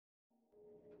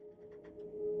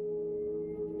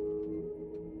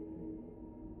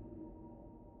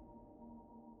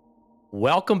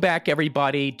Welcome back,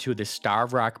 everybody, to the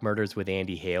Starved Rock Murders with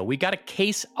Andy Hale. We got a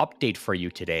case update for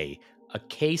you today. A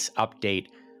case update.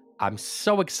 I'm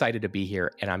so excited to be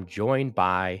here, and I'm joined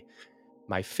by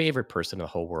my favorite person in the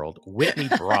whole world, Whitney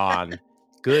Braun.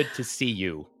 Good to see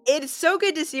you. It's so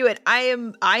good to see you. I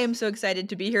am so excited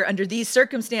to be here under these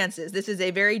circumstances. This is a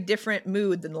very different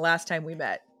mood than the last time we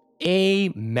met.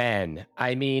 Amen.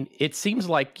 I mean, it seems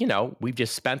like, we've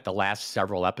just spent the last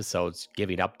several episodes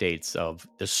giving updates of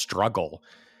the struggle.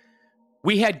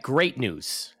 We had great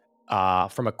news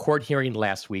from a court hearing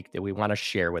last week that we want to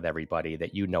share with everybody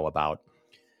that you know about.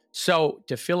 So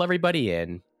to fill everybody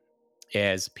in,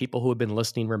 as people who have been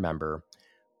listening remember,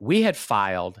 we had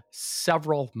filed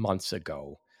several months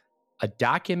ago a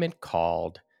document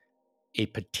called a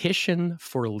petition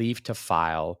for leave to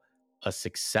file a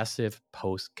successive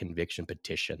post-conviction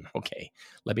petition. Okay,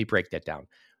 let me break that down.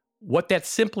 What that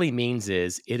simply means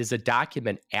is it is a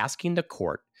document asking the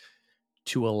court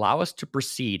to allow us to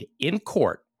proceed in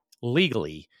court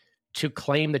legally to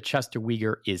claim that Chester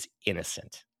Weger is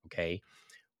innocent. Okay.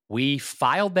 We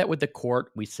filed that with the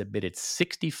court. We submitted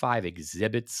 65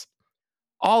 exhibits,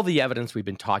 all the evidence we've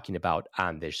been talking about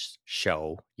on this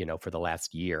show, for the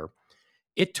last year.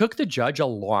 It took the judge a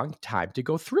long time to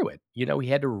go through it. He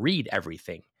had to read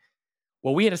everything.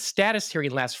 Well, we had a status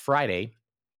hearing last Friday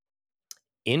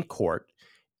in court,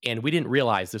 and we didn't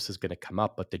realize this was going to come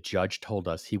up, but the judge told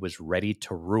us he was ready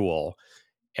to rule.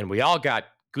 And we all got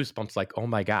goosebumps like, oh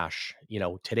my gosh,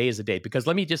 today is the day. Because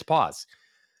let me just pause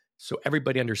so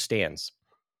everybody understands.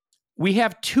 We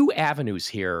have two avenues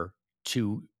here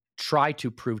to try to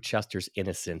prove Chester's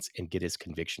innocence and get his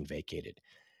conviction vacated.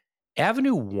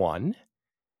 Avenue one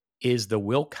is the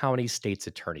Will County State's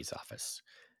Attorney's Office.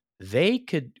 They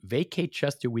could vacate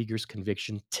Chester Weger's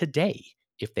conviction today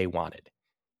if they wanted.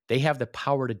 They have the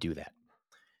power to do that.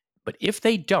 But if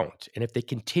they don't, and if they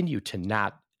continue to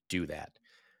not do that,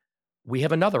 we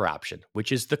have another option,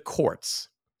 which is the courts,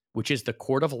 which is the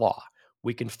court of law.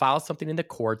 We can file something in the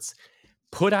courts,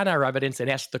 put on our evidence, and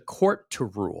ask the court to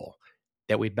rule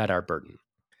that we've met our burden.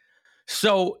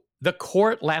 So the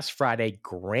court last Friday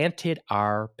granted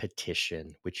our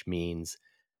petition, which means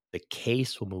the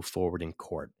case will move forward in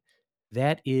court.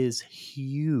 That is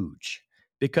huge,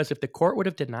 because if the court would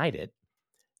have denied it,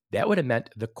 that would have meant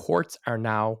the courts are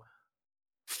now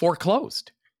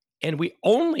foreclosed. And we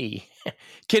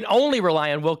can only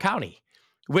rely on Will County,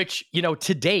 which,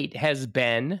 to date has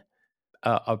been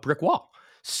a brick wall.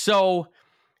 So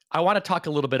I want to talk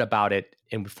a little bit about it.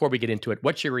 And before we get into it,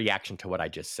 what's your reaction to what I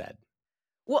just said?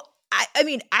 Well, I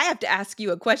mean, I have to ask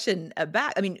you a question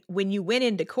about, when you went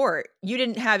into court, you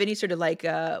didn't have any sort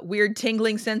of weird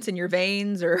tingling sense in your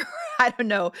veins, or I don't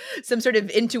know, some sort of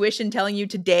intuition telling you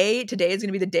today is going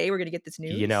to be the day we're going to get this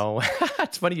news?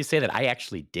 It's funny you say that. I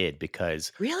actually did,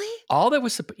 because Really? all that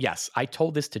was, yes, I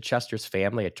told this to Chester's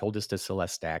family. I told this to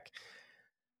Celeste Stack.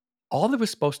 All that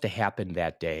was supposed to happen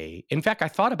that day. In fact, I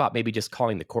thought about maybe just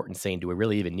calling the court and saying, do we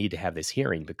really even need to have this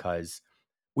hearing? Because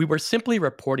we were simply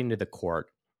reporting to the court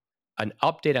an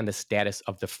update on the status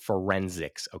of the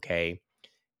forensics, okay?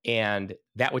 And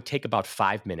that would take about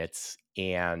 5 minutes,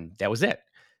 and that was it.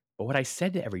 But what I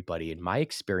said to everybody, in my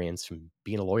experience from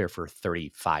being a lawyer for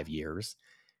 35 years,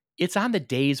 it's on the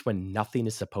days when nothing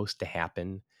is supposed to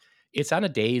happen. It's on the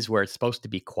days where it's supposed to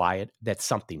be quiet that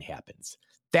something happens.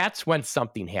 That's when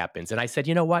something happens. And I said,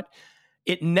 you know what?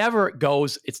 It never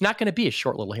goes, it's not going to be a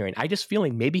short little hearing. I just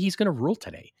feeling maybe he's going to rule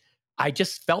today. I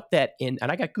just felt that and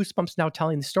I got goosebumps now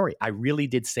telling the story. I really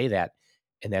did say that.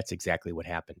 And that's exactly what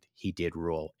happened. He did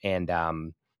rule. And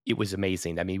it was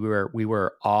amazing. I mean, we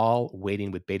were all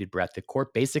waiting with bated breath. The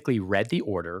court basically read the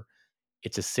order.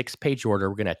 It's a 6-page order.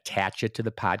 We're going to attach it to the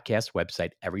podcast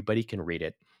website. Everybody can read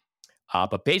it.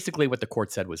 But basically what the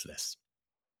court said was this.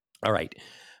 All right.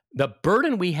 The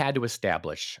burden we had to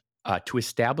establish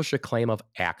a claim of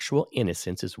actual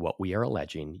innocence is what we are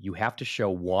alleging. You have to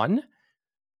show, 1,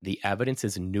 the evidence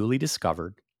is newly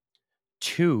discovered.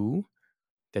 2,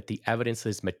 that the evidence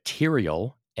is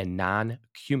material and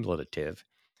non-cumulative.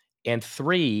 And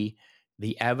 3,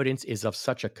 the evidence is of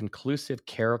such a conclusive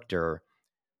character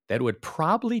that it would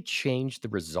probably change the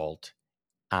result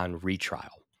on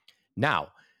retrial. Now,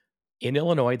 in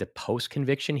Illinois, the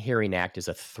Post-Conviction Hearing Act is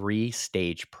a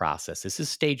 3-stage process. This is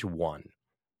stage 1.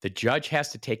 The judge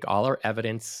has to take all our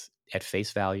evidence at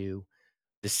face value.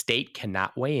 The state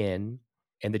cannot weigh in,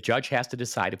 and the judge has to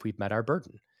decide if we've met our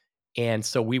burden. And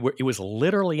so it was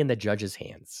literally in the judge's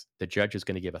hands. The judge is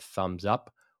going to give a thumbs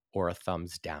up or a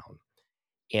thumbs down.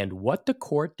 And what the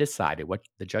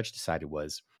judge decided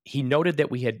was, he noted that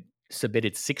we had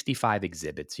submitted 65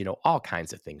 exhibits, all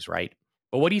kinds of things, right?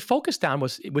 But what he focused on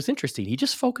was interesting. He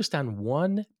just focused on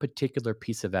one particular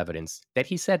piece of evidence that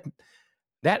he said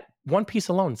that one piece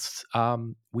alone,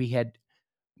 we had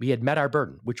met our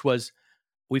burden, which was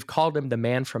we've called him the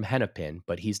man from Hennepin,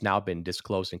 but he's now been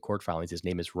disclosed in court filings. His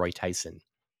name is Roy Tyson.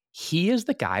 He is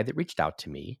the guy that reached out to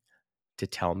me to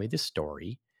tell me the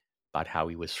story about how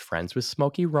he was friends with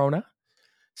Smokey Rona.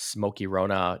 Smokey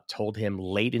Rona told him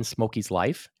late in Smokey's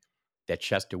life that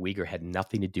Chester Weger had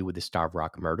nothing to do with the Starved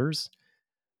Rock murders,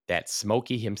 that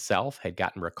Smokey himself had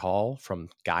gotten recall from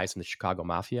guys in the Chicago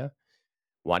Mafia,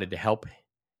 wanted to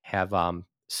have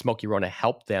Smokey Rona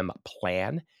help them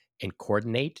plan and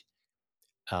coordinate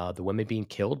the women being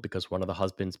killed because one of the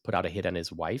husbands put out a hit on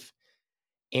his wife.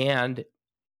 And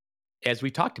as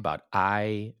we talked about,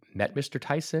 I met Mr.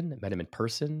 Tyson, met him in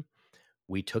person.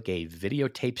 We took a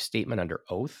videotape statement under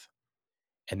oath,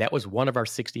 and that was one of our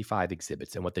 65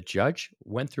 exhibits. And what the judge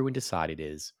went through and decided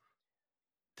is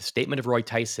the statement of Roy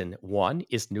Tyson, one,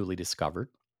 is newly discovered.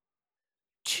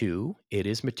 Two, it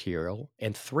is material.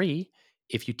 And three,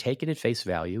 if you take it at face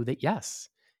value, that yes,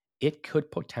 it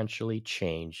could potentially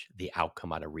change the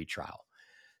outcome on a retrial.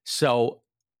 So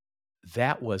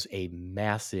that was a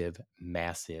massive,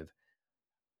 massive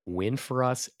win for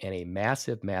us and a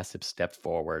massive, massive step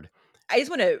forward. I just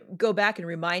wanna go back and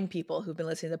remind people who've been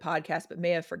listening to the podcast but may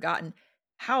have forgotten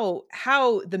how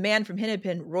the man from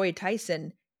Hennepin, Roy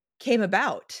Tyson, came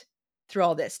about through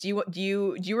all this. Do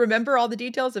you remember all the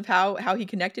details of how he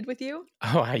connected with you?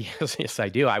 Oh, yes, I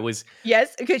do.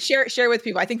 Yes? Okay, share with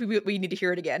people. I think we need to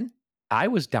hear it again. I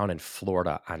was down in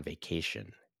Florida on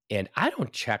vacation, and I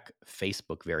don't check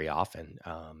Facebook very often.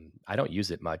 I don't use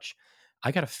it much.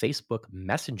 I got a Facebook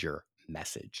Messenger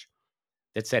message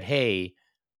that said, "Hey,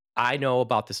 I know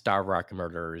about the Starved Rock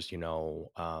murders.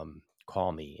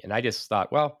 Call me." And I just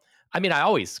thought, well, I mean, I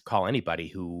always call anybody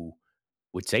who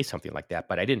would say something like that,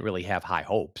 but I didn't really have high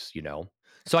hopes.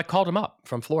 So I called him up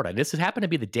from Florida. And this has happened to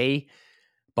be the day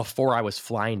before I was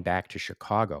flying back to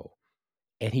Chicago.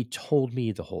 And he told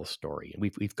me the whole story. And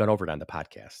we've gone over it on the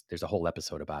podcast. There's a whole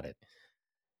episode about it.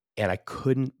 And I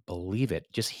couldn't believe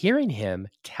it. Just hearing him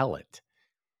tell it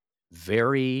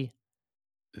very,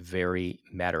 very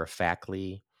matter of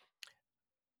factly.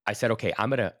 I said, okay,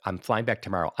 I'm flying back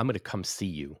tomorrow. I'm gonna come see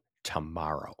you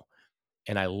tomorrow.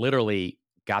 And I literally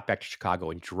got back to Chicago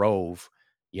and drove,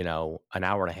 an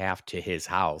hour and a half to his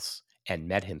house and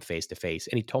met him face to face.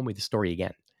 And he told me the story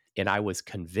again. And I was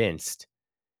convinced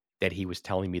that he was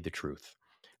telling me the truth.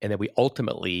 And then we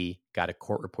ultimately got a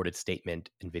court reported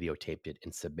statement and videotaped it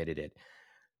and submitted it.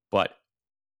 But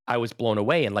I was blown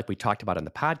away. And like we talked about on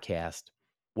the podcast,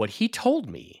 what he told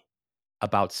me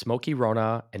about Smokey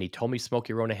Rona, and he told me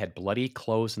Smokey Rona had bloody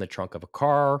clothes in the trunk of a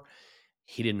car.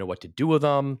 He didn't know what to do with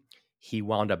them. He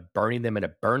wound up burning them in a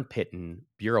burn pit in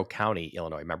Bureau County,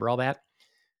 Illinois. Remember all that?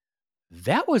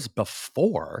 That was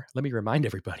before, let me remind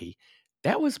everybody,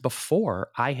 that was before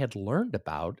I had learned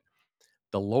about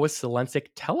the Lois Zelensky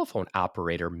telephone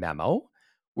operator memo,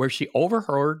 where she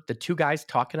overheard the two guys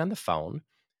talking on the phone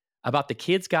about the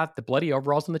kids got the bloody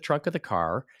overalls in the trunk of the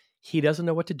car. He doesn't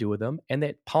know what to do with them. And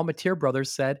that Palmatier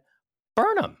brothers said,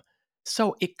 burn them.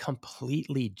 So it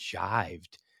completely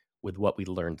jived with what we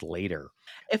learned later.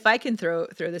 If I can throw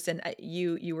this in,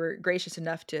 you were gracious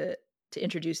enough to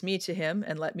introduce me to him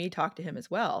and let me talk to him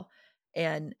as well.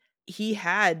 And he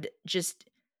had just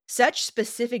such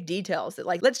specific details that,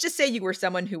 like, let's just say you were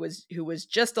someone who was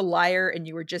just a liar and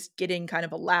you were just getting kind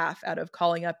of a laugh out of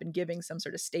calling up and giving some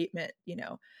sort of statement.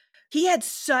 He had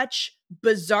such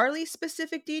bizarrely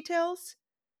specific details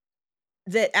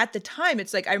that at the time,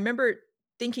 it's like I remember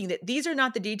thinking that these are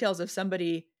not the details of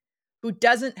somebody who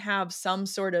doesn't have some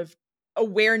sort of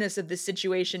awareness of the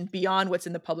situation beyond what's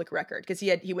in the public record, because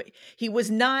he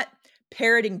was not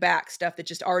parroting back stuff that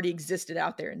just already existed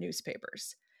out there in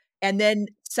newspapers. And then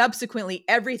subsequently,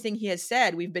 everything he has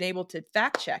said, we've been able to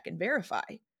fact check and verify.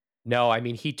 No, I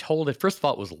mean, he told it. First of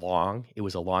all, it was long. It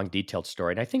was a long, detailed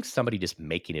story. And I think somebody just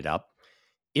making it up,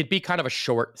 it'd be kind of a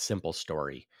short, simple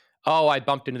story. Oh, I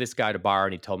bumped into this guy at a bar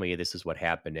and he told me this is what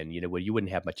happened. And you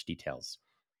wouldn't have much details.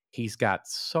 He's got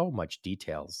so much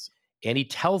details and he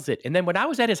tells it. And then when I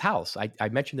was at his house, I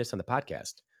mentioned this on the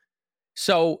podcast.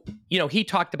 So, he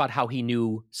talked about how he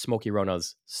knew Smokey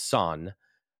Rona's son.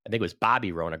 I think it was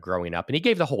Bobby Rona growing up. And he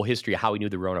gave the whole history of how he knew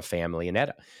the Rona family. And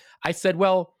that I said,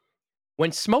 well,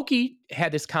 when Smokey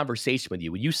had this conversation with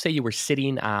you, when you say you were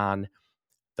sitting on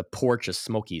the porch of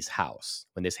Smokey's house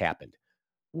when this happened,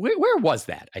 where was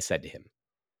that? I said to him.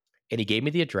 And he gave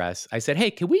me the address. I said,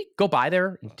 hey, can we go by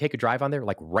there and take a drive on there,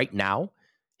 like right now?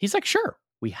 He's like, sure.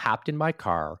 We hopped in my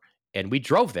car and we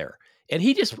drove there. And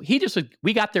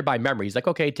we got there by memory. He's like,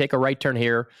 okay, take a right turn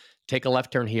here, take a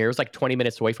left turn here. It was like 20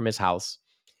 minutes away from his house.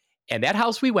 And that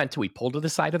house we went to, we pulled to the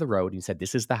side of the road and he said,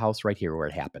 this is the house right here where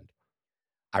it happened.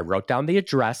 I wrote down the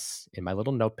address in my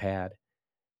little notepad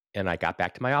and I got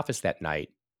back to my office that night.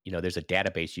 There's a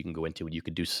database you can go into and you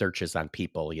can do searches on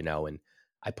people, and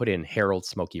I put in Harold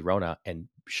Smokey Rona. And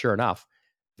sure enough,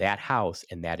 that house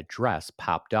and that address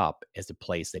popped up as a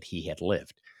place that he had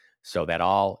lived. So that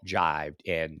all jived.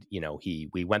 And,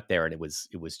 we went there and it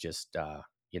was just,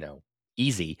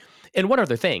 easy. And one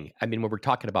other thing, I mean, when we're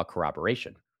talking about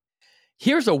corroboration,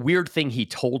 here's a weird thing he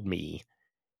told me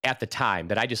at the time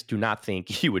that I just do not think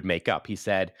he would make up. He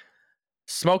said,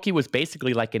 Smokey was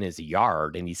basically like in his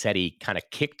yard, and he said he kind of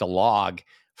kicked a log,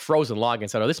 frozen log, and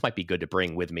said, "Oh, this might be good to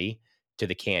bring with me to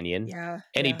the canyon." Yeah,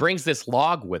 And he yeah. brings this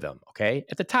log with him. Okay.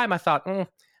 At the time, I thought,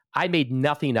 I made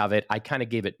nothing of it. I kind of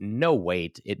gave it no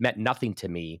weight. It meant nothing to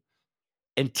me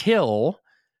until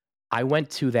I went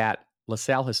to that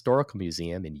LaSalle Historical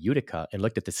Museum in Utica and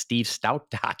looked at the Steve Stout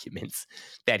documents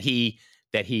that he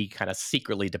kind of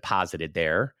secretly deposited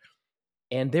there.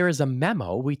 And there is a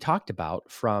memo we talked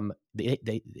about from the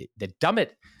Dummett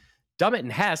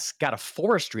and Hess got a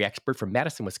forestry expert from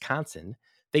Madison, Wisconsin.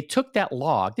 They took that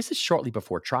log. This is shortly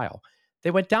before trial.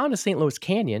 They went down to St. Louis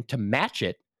Canyon to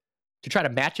try to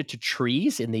match it to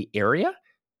trees in the area.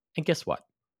 And guess what?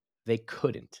 They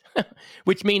couldn't,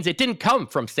 which means it didn't come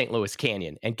from St. Louis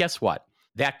Canyon. And guess what?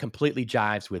 That completely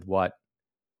jives with what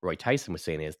Roy Tyson was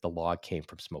saying is the log came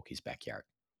from Smokey's backyard.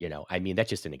 I mean, that's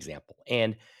just an example.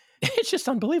 And it's just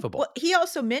unbelievable. Well, he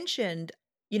also mentioned,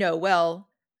 well,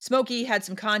 Smokey had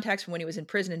some contacts from when he was in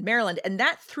prison in Maryland, and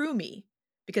that threw me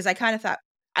because I kinda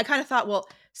thought, well,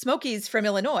 Smokey's from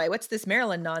Illinois. What's this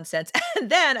Maryland nonsense? And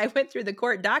then I went through the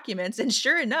court documents, and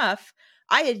sure enough,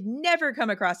 I had never come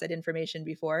across that information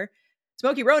before.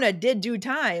 Smokey Rona did do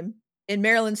time in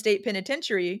Maryland State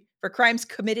Penitentiary for crimes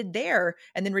committed there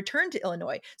and then returned to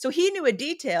Illinois. So he knew a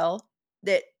detail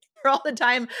that for all the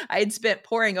time I had spent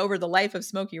poring over the life of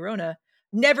Smokey Rona,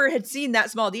 never had seen that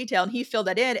small detail, and he filled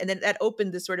that in, and then that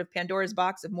opened this sort of Pandora's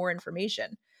box of more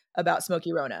information about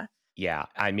Smokey Rona. Yeah,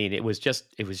 I mean, it was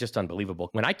just unbelievable.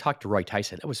 When I talked to Roy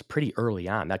Tyson, it was pretty early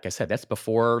on. Like I said, that's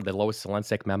before the Lois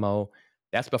Zelensek memo.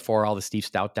 That's before all the Steve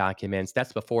Stout documents.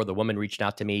 That's before the woman reached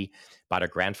out to me about her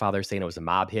grandfather saying it was a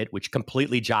mob hit, which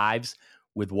completely jives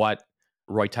with what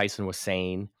Roy Tyson was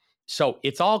saying. So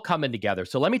it's all coming together.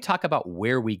 So let me talk about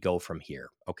where we go from here.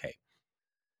 Okay.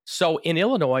 So in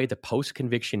Illinois, the Post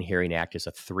Conviction Hearing Act is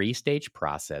a 3-stage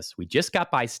process. We just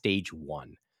got by stage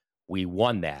 1. We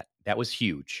won that. That was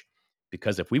huge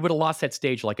because if we would have lost that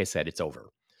stage, like I said, it's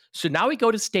over. So now we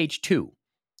go to stage 2,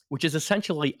 which is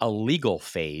essentially a legal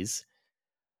phase.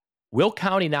 Will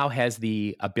County now has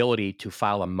the ability to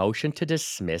file a motion to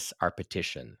dismiss our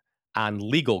petition on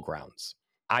legal grounds.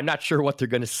 I'm not sure what they're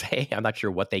going to say. I'm not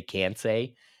sure what they can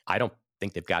say. I don't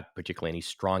think they've got particularly any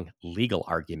strong legal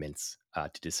arguments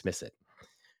to dismiss it.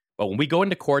 But when we go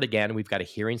into court again, we've got a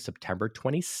hearing September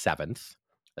 27th,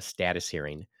 a status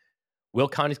hearing. Will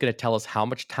County is going to tell us how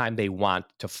much time they want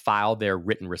to file their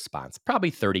written response, probably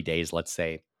 30 days, let's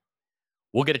say.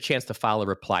 We'll get a chance to file a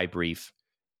reply brief.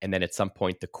 And then at some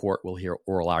point, the court will hear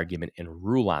oral argument and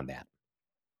rule on that.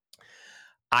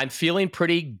 I'm feeling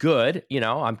pretty good.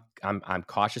 I'm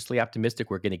cautiously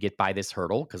optimistic we're going to get by this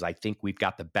hurdle because I think we've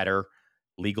got the better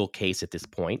legal case at this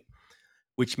point,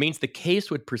 which means the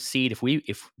case would proceed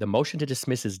if the motion to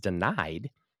dismiss is denied,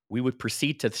 we would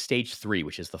proceed to stage 3,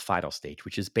 which is the final stage,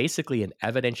 which is basically an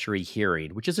evidentiary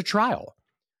hearing, which is a trial.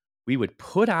 We would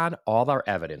put on all our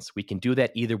evidence. We can do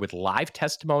that either with live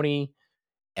testimony,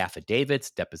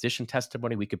 affidavits, deposition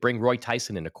testimony. We could bring Roy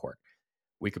Tyson into court.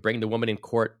 We could bring the woman in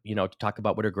court, to talk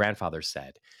about what her grandfather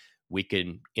said. We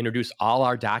can introduce all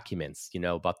our documents,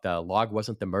 about the log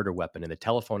wasn't the murder weapon and the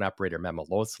telephone operator memo,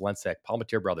 Lois Zelensek,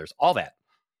 Palmatier brothers, all that.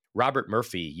 Robert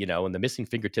Murphy, and the missing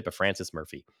fingertip of Francis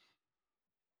Murphy.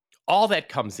 All that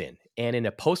comes in. And in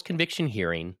a post-conviction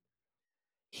hearing,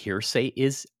 hearsay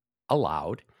is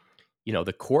allowed.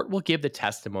 The court will give the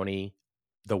testimony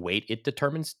the weight it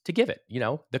determines to give it.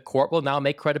 The court will now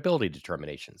make credibility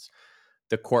determinations.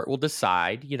 The court will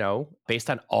decide, based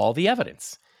on all the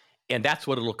evidence. And that's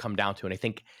what it'll come down to. And I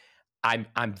think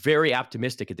I'm very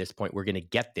optimistic at this point we're going to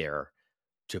get there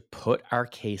to put our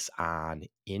case on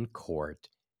in court,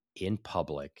 in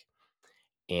public,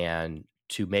 and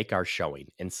to make our showing.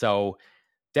 And so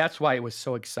that's why it was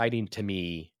so exciting to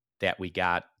me that we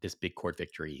got this big court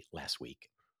victory last week.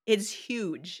 It's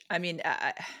huge. I mean,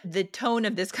 the tone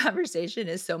of this conversation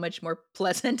is so much more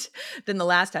pleasant than the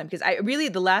last time because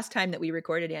the last time that we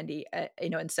recorded, Andy,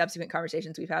 and subsequent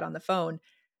conversations we've had on the phone,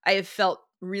 I have felt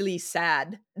really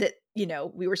sad that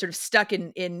we were sort of stuck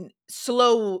in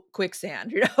slow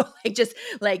quicksand, like just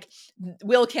like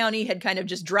Will County had kind of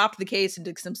just dropped the case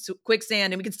into some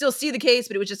quicksand, and we could still see the case,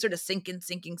 but it was just sort of sinking.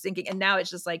 And now it's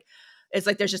just like,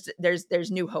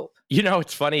 there's new hope.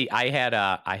 It's funny. I had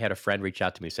a friend reach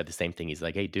out to me who said the same thing. He's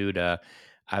like, "Hey, dude,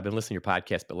 I've been listening to your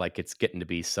podcast, but like it's getting to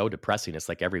be so depressing. It's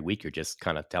like every week you're just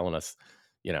kind of telling us,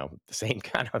 the same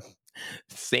kind of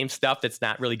same stuff that's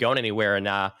not really going anywhere."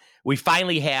 And we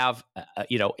finally have,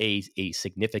 a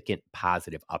significant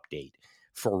positive update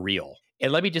for real.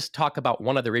 And let me just talk about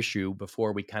one other issue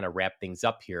before we kind of wrap things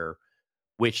up here,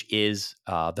 which is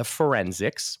the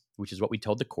forensics, which is what we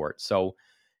told the court. So,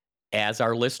 as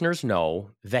our listeners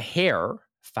know, the hair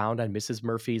found on Mrs.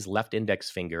 Murphy's left index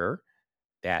finger,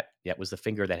 that was the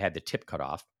finger that had the tip cut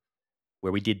off,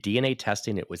 where we did DNA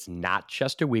testing. It was not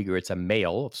Chester Weger. It's a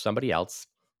male of somebody else.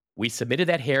 We submitted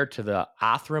that hair to the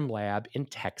Othram lab in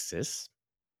Texas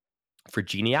for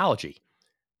genealogy.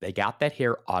 They got that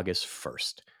hair August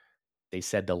 1st. They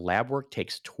said the lab work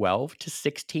takes 12 to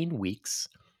 16 weeks.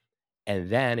 And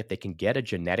then if they can get a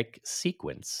genetic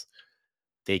sequence,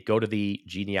 they go to the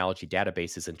genealogy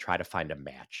databases and try to find a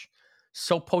match.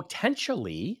 So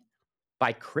potentially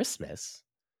by Christmas,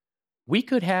 we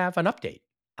could have an update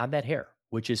on that hair,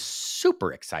 which is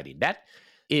super exciting. That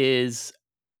is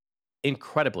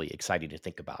incredibly exciting to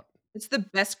think about. It's the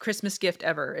best Christmas gift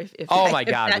ever if Oh that my if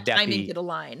God, that would that timing be could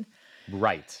align.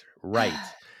 right? Right.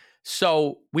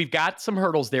 So we've got some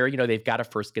hurdles there. They've got to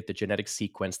first get the genetic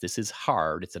sequence. This is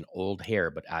hard. It's an old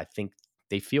hair, but I think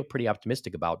they feel pretty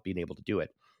optimistic about being able to do it.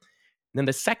 And then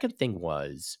the second thing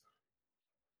was,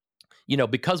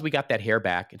 because we got that hair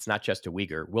back, it's not just a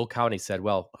Uyghur. Will County said,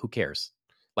 well, who cares?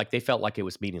 Like they felt like it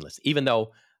was meaningless, even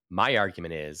though my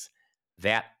argument is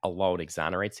that alone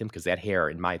exonerates him because that hair,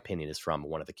 in my opinion, is from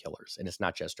one of the killers, and it's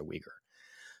not just a Uyghur.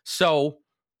 So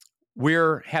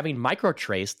we're having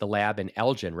Microtrace, the lab in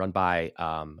Elgin, run by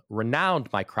renowned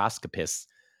microscopist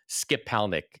Skip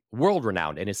Palnick,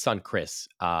 world-renowned, and his son Chris.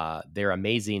 They're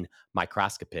amazing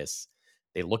microscopists.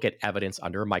 They look at evidence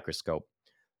under a microscope.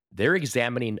 They're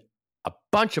examining a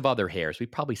bunch of other hairs. We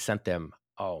probably sent them,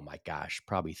 oh my gosh,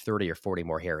 probably 30 or 40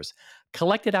 more hairs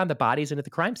collected on the bodies and at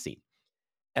the crime scene.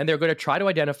 And they're going to try to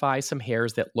identify some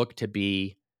hairs that look to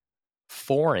be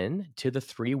foreign to the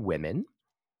three women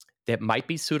that might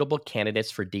be suitable candidates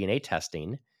for DNA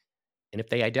testing. And if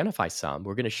they identify some,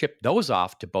 we're going to ship those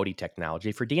off to Bodhi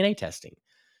Technology for DNA testing.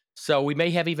 So we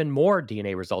may have even more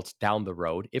DNA results down the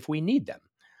road if we need them.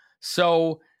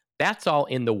 So that's all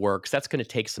in the works. That's going to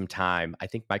take some time. I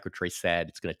think Microtrace said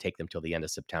it's going to take them till the end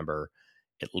of September,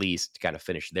 at least, to kind of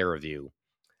finish their review.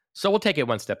 So we'll take it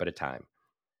one step at a time.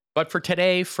 But for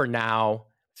today, for now,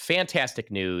 fantastic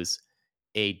news.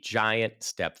 A giant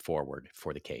step forward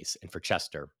for the case. And for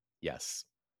Chester, yes.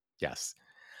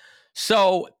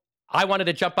 So I wanted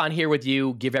to jump on here with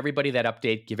you, give everybody that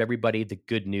update, give everybody the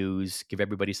good news, give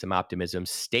everybody some optimism.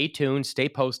 Stay tuned, stay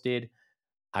posted.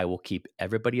 I will keep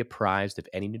everybody apprised of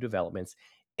any new developments.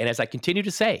 And as I continue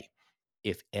to say,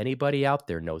 if anybody out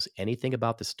there knows anything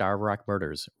about the Starved Rock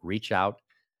murders, reach out.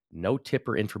 No tip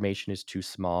or information is too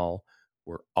small.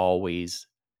 We're always,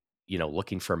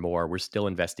 looking for more. We're still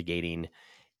investigating.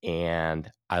 And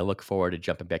I look forward to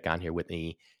jumping back on here with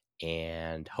me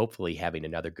and hopefully having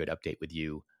another good update with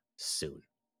you soon.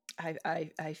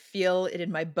 I feel it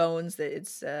in my bones that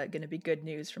it's going to be good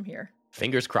news from here.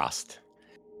 Fingers crossed.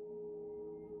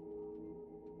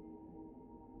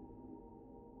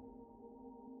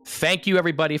 Thank you,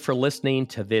 everybody, for listening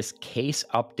to this case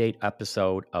update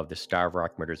episode of the Starved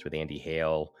Rock Murders with Andy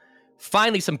Hale.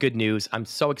 Finally, some good news. I'm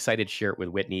so excited to share it with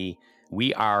Whitney.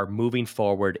 We are moving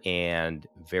forward and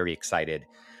very excited.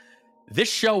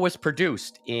 This show was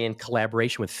produced in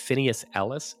collaboration with Phineas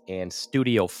Ellis and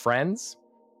Studio Friends.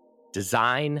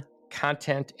 Design,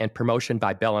 content, and promotion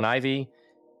by Bell and Ivy,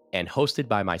 and hosted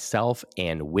by myself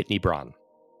and Whitney Braun.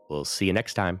 We'll see you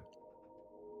next time.